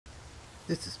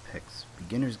This is Peck's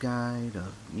Beginner's Guide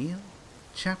of Nioh,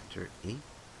 Chapter 8,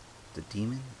 The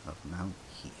Demon of Mount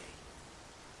Hiei.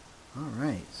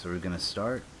 Alright, so we're going to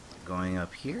start going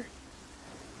up here.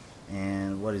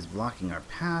 And what is blocking our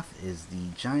path is the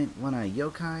giant one-eyed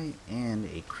yokai and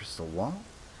a crystal wall.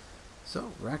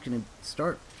 So we're actually going to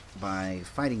start by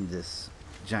fighting this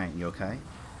giant yokai.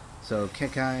 So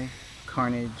Kekai,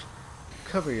 Carnage,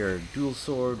 cover your dual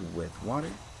sword with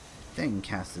water. Then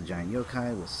cast the giant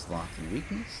yokai with sloth and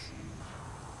weakness.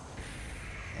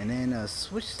 And then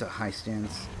switch to high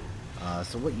stance.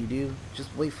 So what you do,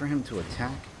 just wait for him to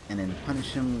attack and then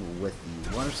punish him with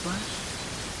the water slash.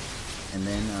 And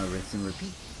then rinse and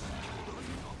repeat.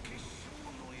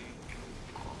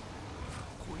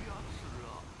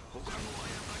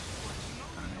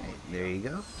 Alright, there you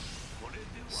go.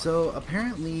 So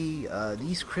apparently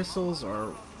these crystals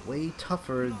are way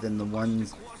tougher than the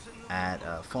ones at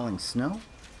falling snow,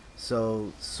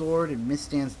 so sword and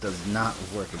misstance does not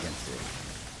work against it.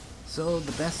 So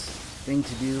the best thing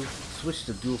to do, switch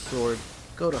to dual sword,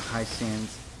 go to high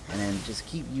stance, and then just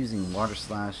keep using water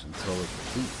slash until it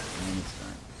completes and it's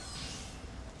done.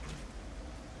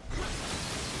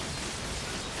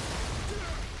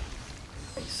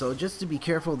 So just to be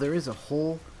careful, there is a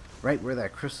hole right where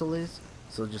that crystal is,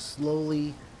 so just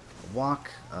slowly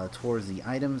walk towards the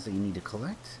items that you need to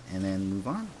collect and then move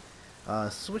on.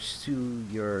 Switch to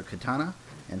your katana,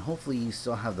 and hopefully you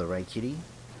still have the right kitty.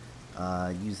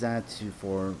 Use that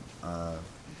for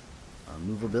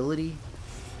movability,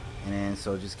 and then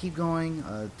so just keep going.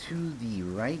 To the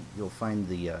right, you'll find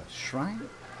the shrine.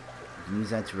 You can use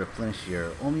that to replenish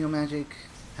your Omeo magic,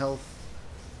 health,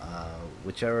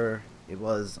 whichever it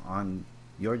was on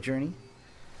your journey.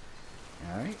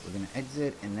 Alright, we're going to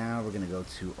exit, and now we're going to go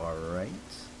to our right.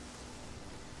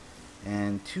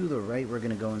 And to the right, we're going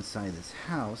to go inside this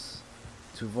house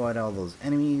to avoid all those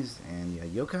enemies and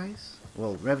yokais.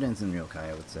 Well, revenants and yokai,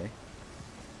 I would say.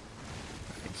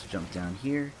 Let's jump down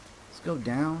here. Let's go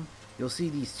down. You'll see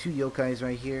these two yokais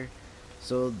right here.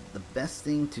 So the best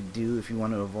thing to do if you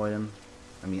want to avoid them,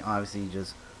 I mean, obviously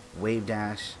just wave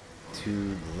dash to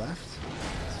the left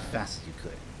as fast as you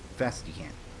could. Fast as you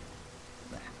can.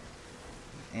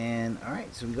 And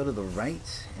alright, so we go to the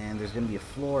right, and there's going to be a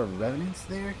floor of revenants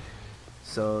there.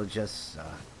 So just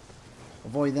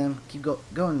avoid them, keep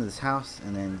going to this house,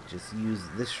 and then just use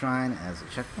this shrine as a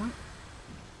checkpoint.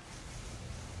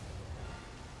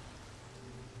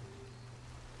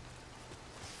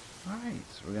 Alright,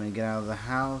 so we're going to get out of the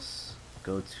house,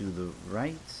 go to the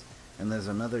right, and there's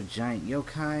another giant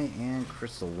yokai and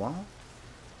crystal wall.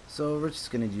 So we're just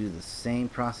going to do the same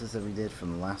process that we did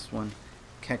from the last one.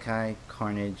 Kekai,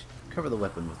 Carnage, cover the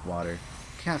weapon with water,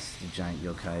 cast the giant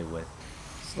yokai with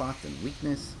sloth and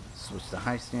weakness, switch to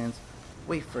high stance,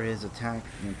 wait for his attack,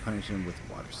 and then punish him with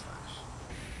water slash.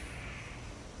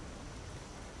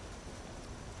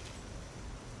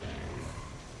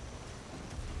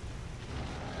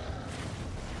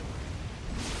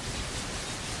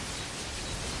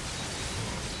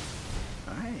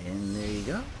 Alright, and there you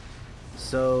go.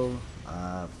 So,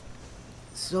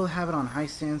 still have it on high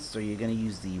stance, so you're going to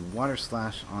use the water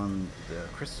slash on the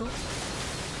crystal.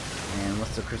 And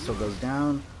once the crystal goes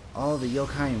down, all the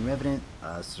yokai and revenant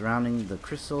surrounding the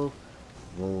crystal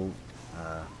will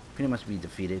pretty much be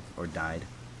defeated or died,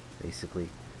 basically.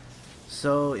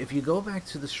 So if you go back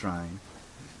to the shrine,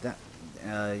 that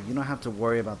you don't have to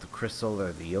worry about the crystal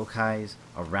or the yokais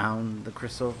around the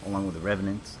crystal, along with the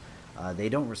revenants. They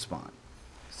don't respawn.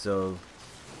 So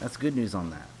that's good news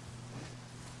on that.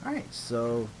 Alright,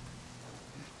 so...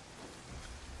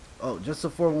 Oh, just a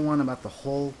 411 about the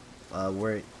hole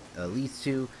where it leads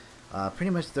to. Pretty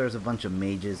much there's a bunch of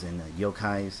mages and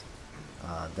yokais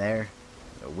there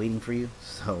waiting for you.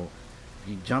 So if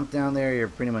you jump down there, you're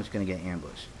pretty much going to get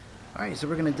ambushed. Alright, so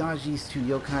we're going to dodge these two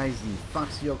yokais, the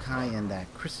fox yokai and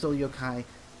that crystal yokai.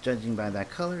 Judging by that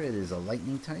color, it is a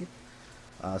lightning type.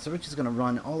 So we're just going to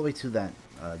run all the way to that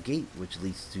gate, which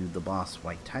leads to the boss,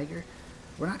 White Tiger.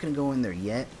 We're not going to go in there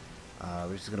yet.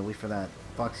 We're just going to wait for that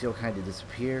fox yokai to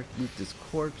disappear, loot this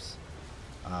corpse,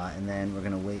 and then we're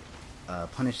going to wait,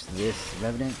 punish this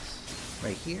revenant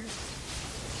right here.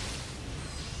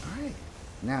 Alright,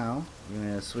 now we're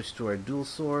going to switch to our dual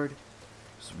sword,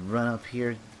 just run up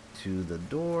here to the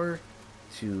door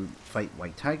to fight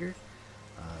White Tiger.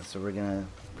 So we're going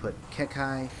to put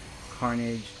Kekai,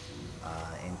 Carnage,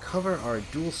 and cover our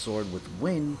dual sword with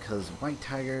wind, because White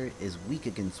Tiger is weak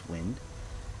against wind.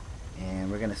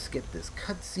 And we're gonna skip this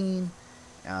cutscene,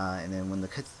 and then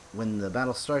when the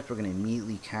battle starts, we're gonna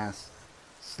immediately cast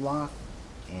Sloth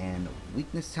and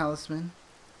Weakness Talisman.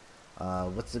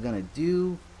 What's it gonna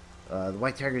do? The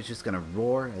white tiger is just going to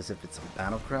roar as if it's a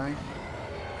battle cry.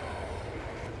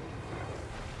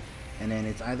 And then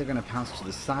it's either going to pounce to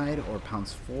the side or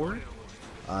pounce forward.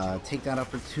 Take that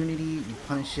opportunity, you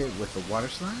punish it with the water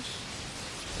slash.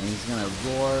 And he's going to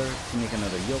roar to make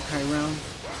another yokai round,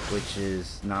 which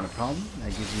is not a problem. That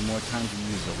gives you more time to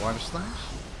use the water slash.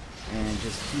 And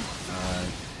just keep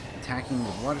attacking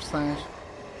with water slash.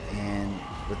 And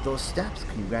with those steps,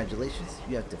 congratulations,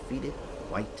 you have defeated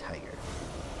White Tiger.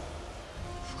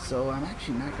 So I'm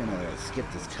actually not going to skip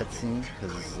this cutscene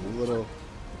because it's a little,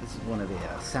 this is one of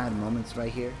the sad moments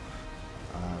right here.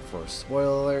 For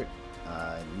spoiler alert,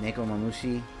 Neko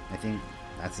Mamushi, I think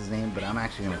that's his name, but I'm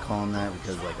actually going to call him that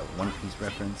because like a One Piece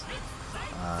reference.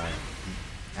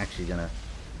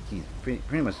 He's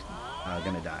pretty much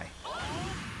going to die.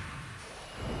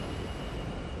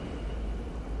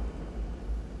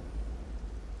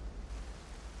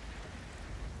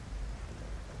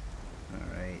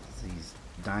 Alright, so these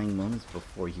dying moments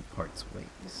before he parts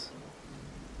ways.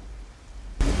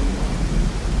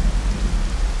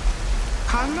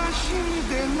 悲しみ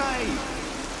でない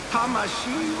魂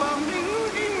は巡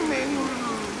り巡る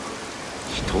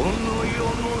人の世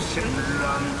の戦乱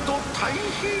と太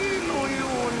平のよ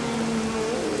うにの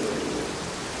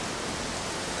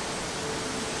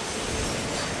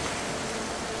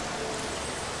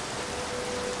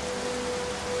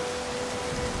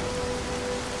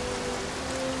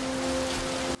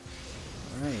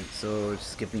Alright, so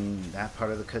skipping that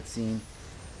part of the cutscene,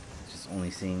 just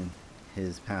only seeing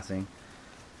his passing.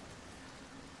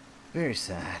 Very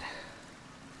sad.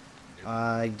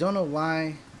 I don't know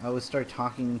why I would start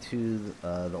talking to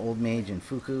the old mage in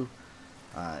Fuku.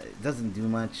 It doesn't do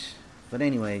much, but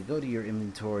anyway, go to your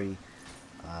inventory.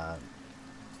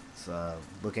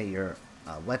 Look at your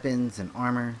weapons and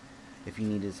armor if you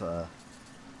need to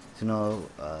know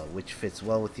which fits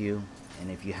well with you.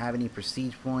 And if you have any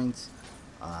prestige points,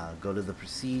 go to the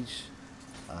prestige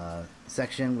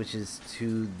section, which is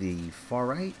to the far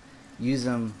right. Use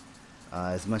them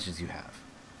as much as you have.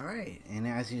 Alright, and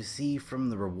as you see from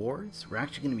the rewards, we're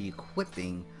actually going to be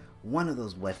equipping one of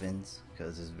those weapons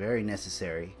because it's very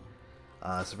necessary.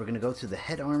 So we're going to go to the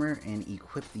head armor and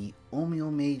equip the Omio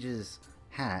Mage's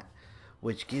hat,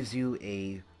 which gives you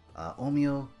a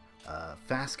Omio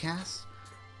fast cast.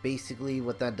 Basically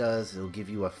what that does, it'll give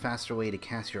you a faster way to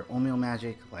cast your Omio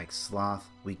magic like Sloth,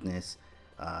 Weakness,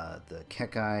 the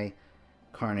Kekai,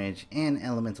 Carnage, and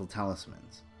Elemental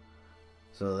Talismans.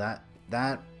 So that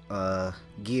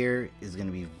gear is going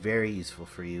to be very useful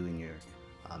for you in your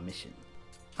mission.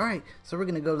 Alright, so we're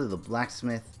going to go to the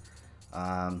blacksmith.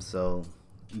 So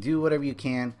do whatever you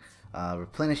can.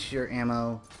 Replenish your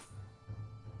ammo.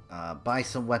 Buy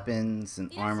some weapons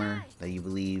and armor that you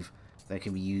believe that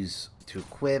can be used to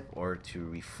equip or to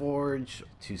reforge,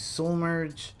 to soul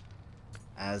merge,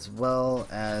 as well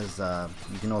as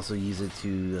you can also use it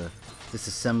to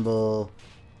disassemble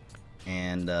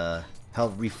and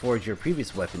help reforge your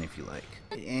previous weapon if you like.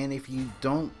 And if you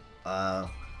don't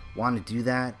want to do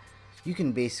that, you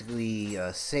can basically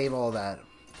save all that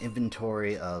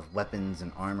inventory of weapons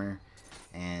and armor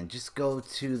and just go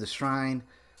to the shrine,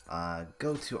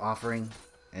 go to offering,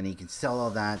 and you can sell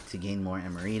all that to gain more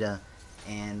Emerita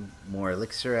and more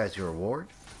elixir as your reward.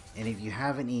 And if you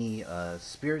have any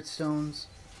spirit stones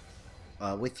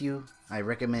with you, I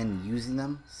recommend using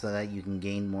them so that you can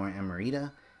gain more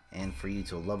Emerita and for you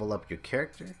to level up your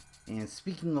character. And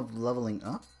speaking of leveling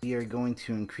up, we are going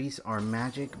to increase our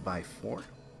magic by 4.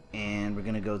 And we're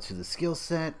going to go to the skill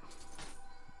set,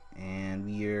 and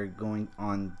we are going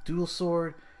on dual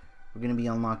sword. We're going to be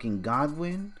unlocking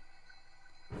Godwind,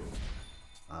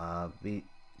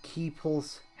 Key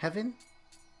Pulse Heaven,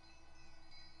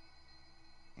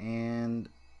 and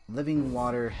Living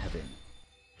Water Heaven.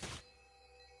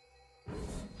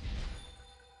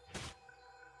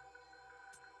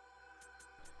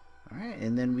 Alright,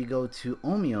 and then we go to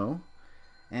Omio,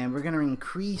 and we're going to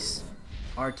increase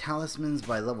our talismans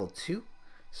by level 2.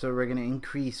 So we're going to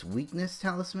increase Weakness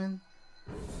Talisman,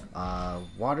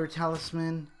 Water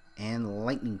Talisman, and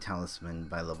Lightning Talisman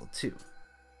by level 2.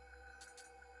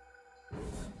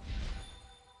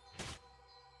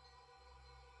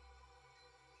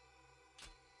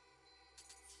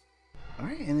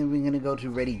 Alright, and then we're going to go to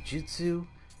Ready Jutsu.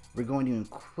 We're going to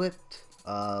equip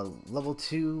level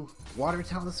 2 Water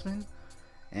Talisman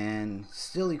and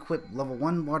still equip level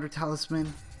 1 Water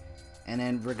Talisman, and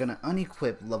then we're going to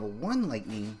unequip level 1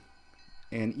 Lightning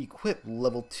and equip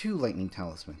level 2 Lightning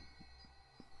Talisman.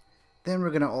 Then we're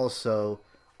going to also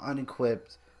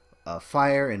unequip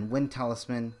Fire and Wind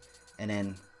Talisman, and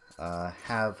then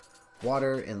have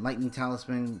Water and Lightning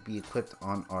Talisman be equipped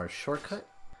on our shortcut.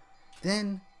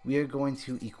 Then we are going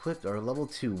to equip our level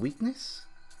 2 weakness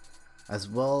as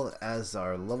well as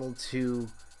our level 2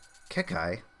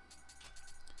 Kekai,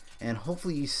 and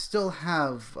hopefully you still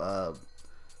have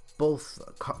both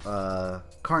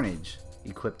Carnage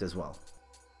equipped as well.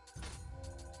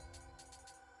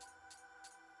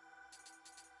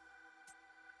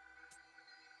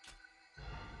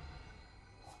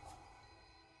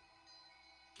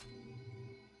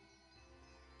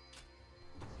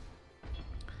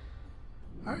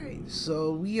 Alright,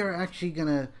 so we are actually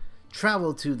gonna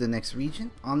travel to the next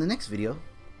region on the next video.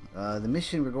 The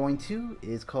mission we're going to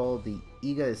is called the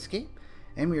Iga Escape,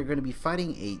 and we are going to be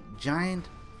fighting a giant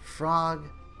frog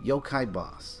yokai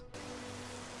boss.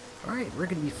 Alright, we're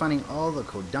going to be fighting all the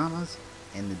Kodamas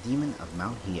and the demon of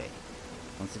Mount Hiei.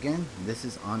 Once again, this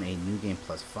is on a New Game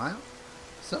Plus file.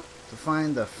 So, to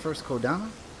find the first Kodama,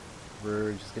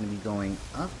 we're just going to be going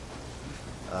up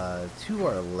to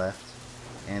our left.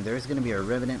 And there's going to be a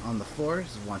revenant on the floor,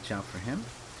 so watch out for him.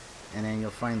 And then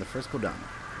you'll find the first Kodama.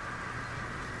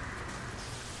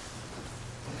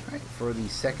 Alright, for the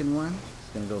second one, it's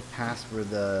going to go past where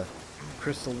the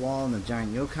crystal wall and the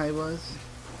giant yokai was.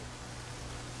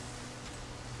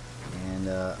 And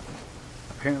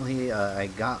apparently I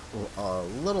got a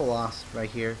little lost right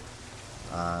here.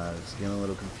 I was getting a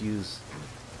little confused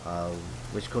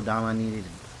which Kodama needed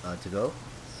to go.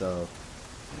 So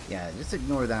yeah, just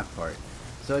ignore that part.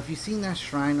 So if you've seen that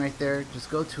shrine right there,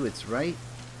 just go to its right,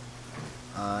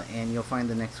 and you'll find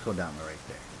the next Kodama right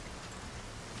there.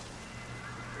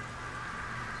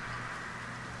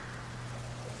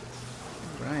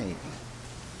 Right.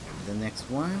 The next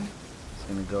one is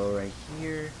going to go right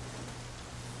here.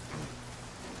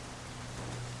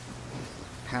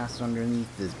 Pass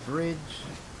underneath this bridge.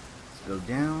 Let's go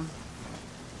down.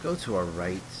 Go to our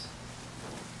right.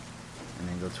 And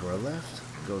then go to our left.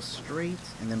 Go straight,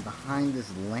 and then behind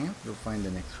this lamp you'll find the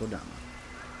next Kodama.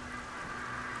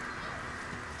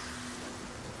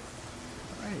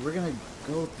 Alright, we're gonna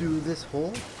go through this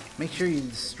hole. Make sure you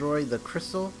destroy the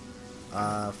crystal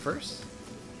first,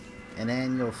 and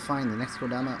then you'll find the next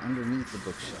Kodama underneath the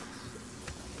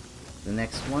bookshelf. The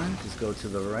next one, just go to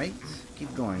the right,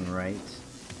 keep going right,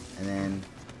 and then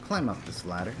climb up this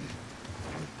ladder.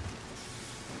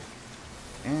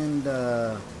 And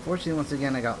fortunately, once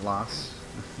again, I got lost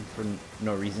for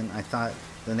no reason. I thought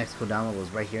the next Kodama was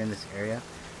right here in this area,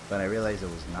 but I realized it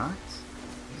was not.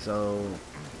 So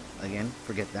again,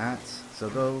 forget that. So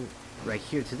go right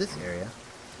here to this area,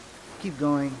 keep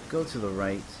going, go to the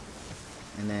right,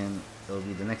 and then it'll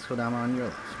be the next Kodama on your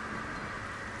left.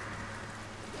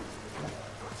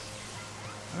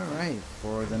 Alright,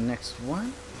 for the next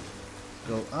one,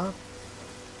 go up,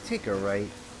 take a right,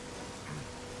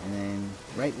 and then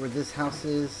right where this house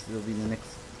is, it'll be the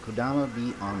next Kodama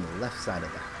be on the left side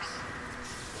of the house.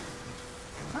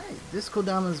 Alright, this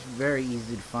Kodama is very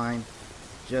easy to find.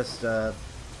 Just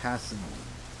pass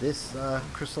this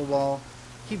crystal wall,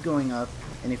 keep going up,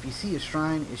 and if you see a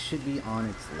shrine, it should be on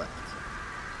its left.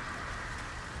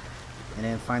 And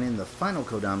then finding the final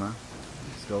Kodama,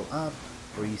 just go up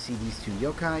where you see these two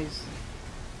yokais.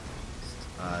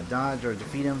 Dodge or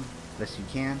defeat them best you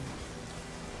can.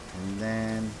 And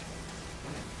then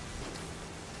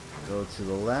go to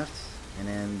the left, and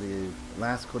then the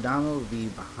last Kodama will be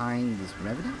behind this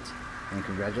revenant. And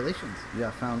congratulations, you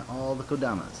have found all the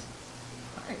Kodamas.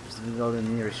 Alright, just gonna go to the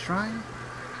nearest shrine,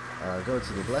 go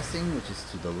to the blessing, which is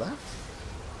to the left,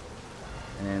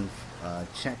 and then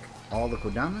check all the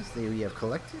Kodamas that we have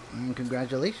collected, and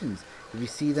congratulations. If you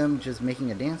see them just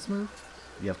making a dance move,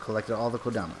 you have collected all the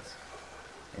Kodamas.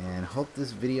 And hope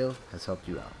this video has helped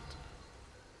you out.